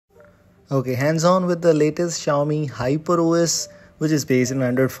Okay, hands-on with the latest Xiaomi HyperOS, which is based on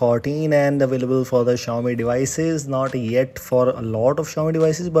Android 14 and available for the Xiaomi devices. Not yet for a lot of Xiaomi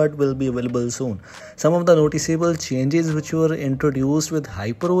devices, but will be available soon. Some of the noticeable changes which were introduced with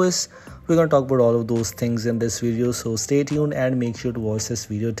HyperOS, we're going to talk about all of those things in this video. So stay tuned and make sure to watch this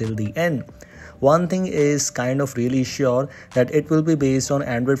video till the end. One thing is kind of really sure that it will be based on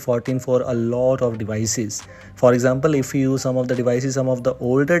Android 14 for a lot of devices. For example, if you use some of the devices, some of the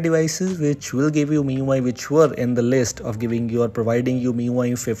older devices which will give you MIUI, which were in the list of giving you or providing you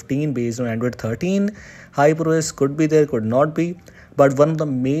MIUI 15 based on Android 13, HyperOS could be there, could not be. But one of the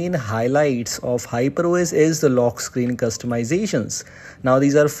main highlights of HyperOS is the lock screen customizations. Now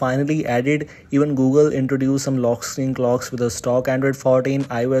these are finally added. Even Google introduced some lock screen clocks with the stock Android 14.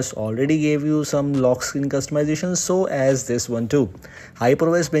 iOS already gave you some lock screen customizations, so as this one too.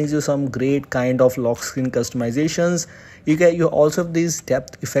 HyperOS brings you some great kind of lock screen customizations. You also have these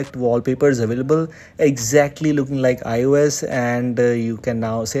depth effect wallpapers available, exactly looking like iOS, and you can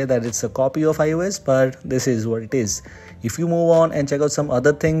now say that it's a copy of iOS, but this is what it is. If you move on and check out some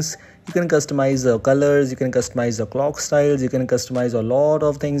other things, you can customize the colors, you can customize the clock styles, you can customize a lot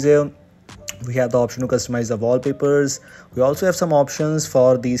of things here. We have the option to customize the wallpapers. We also have some options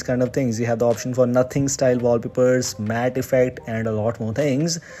for these kind of things. You have the option for nothing style wallpapers, matte effect, and a lot more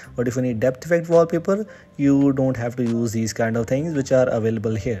things. But if you need depth effect wallpaper, you don't have to use these kind of things which are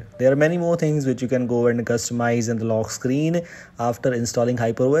available here. There are many more things which you can go and customize in the lock screen after installing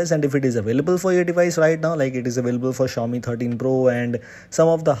HyperOS. And if it is available for your device right now, like it is available for Xiaomi 13 Pro and some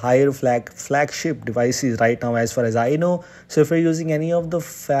of the higher flagship devices right now as far as I know. So if you're using any of the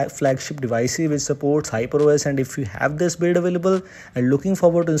flagship devices which supports HyperOS, and if you have this build available and looking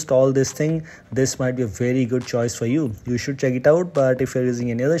forward to install this thing, this might be a very good choice for you. You should check it out. But if you're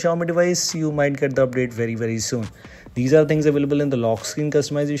using any other Xiaomi device, you might get the update very soon. These are things available in the lock screen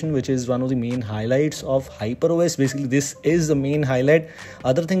customization, which is one of the main highlights of HyperOS. Basically, this is the main highlight.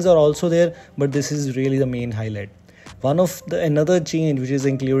 Other things are also there, but this is really the main highlight. Another change which is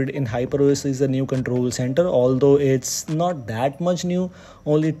included in HyperOS is the new control center, although it's not that much new.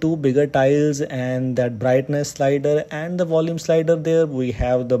 Only two bigger tiles and that brightness slider and the volume slider there. We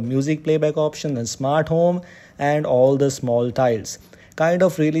have the music playback option and smart home and all the small tiles. Kind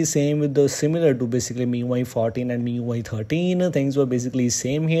of really same with the similar to basically MIUI 14 and MIUI 13. Things were basically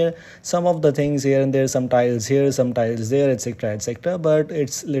same here. Some of the things here and there, some tiles here, some tiles there, etc, but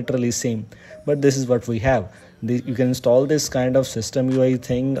it's literally same. But this is what we have. You can install this kind of system UI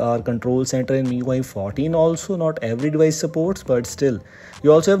thing or control center in MIUI 14 also. Not every device supports, but still.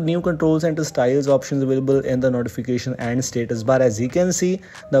 You also have new control center styles options available in the notification and status bar. As you can see,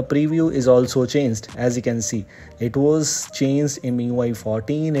 the preview is also changed. As you can see, it was changed in MIUI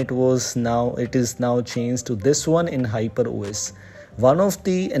 14. It is now changed to this one in HyperOS.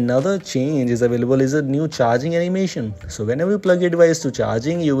 Another change is available is a new charging animation. So whenever you plug your device to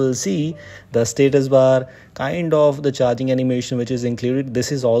charging, you will see the status bar, kind of the charging animation which is included.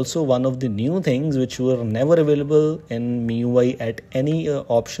 This is also one of the new things which were never available in MIUI at any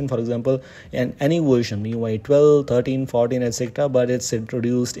option, for example, in any version, MIUI 12, 13, 14, etc. But it's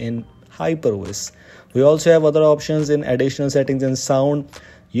introduced in HyperOS. We also have other options in additional settings and sound.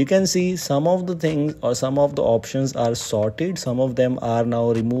 You can see some of the things or some of the options are sorted. Some of them are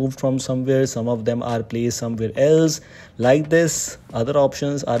now removed from somewhere. Some of them are placed somewhere else. Like this, other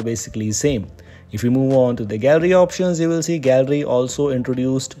options are basically same. If you move on to the gallery options, you will see gallery also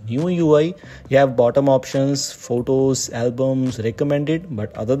introduced new UI. You have bottom options, photos, albums, recommended,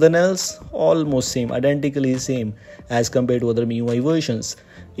 but other than else, almost same, identically same as compared to other MIUI versions.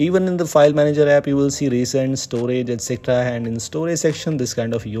 Even in the file manager app, you will see recent, storage, etc. And in storage section, this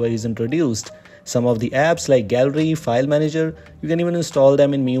kind of UI is introduced. Some of the apps like gallery, file manager, you can even install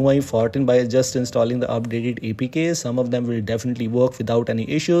them in MIUI 14 by just installing the updated APK. Some of them will definitely work without any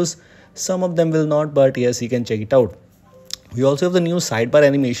issues. Some of them will not, but yes, you can check it out. We also have the new sidebar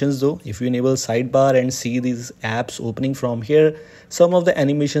animations though. If you enable sidebar and see these apps opening from here, some of the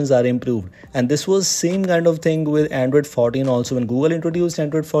animations are improved. And this was same kind of thing with Android 14 also. When Google introduced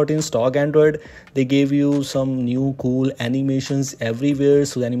Android 14 stock Android, they gave you some new cool animations everywhere.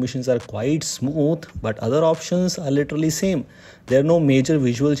 So the animations are quite smooth, but other options are literally same. There are no major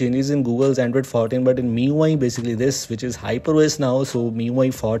visual changes in Google's Android 14, but in MIUI, basically this, which is HyperOS now, so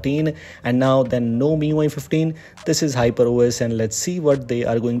MIUI 14 and now then no MIUI 15, this is HyperOS, and let's see what they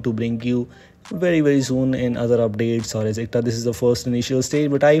are going to bring you very soon in other updates or etc. This is the first initial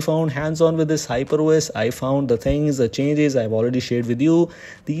stage, but I found hands-on with this HyperOS. I found the changes I've already shared with you.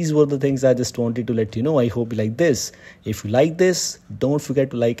 These were the things I just wanted to let you know. I hope you like this. If you like this, don't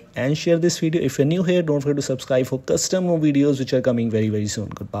forget to like and share this video. If you're new here, don't forget to subscribe for custom videos which are coming very soon.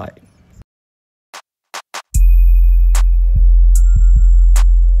 Goodbye.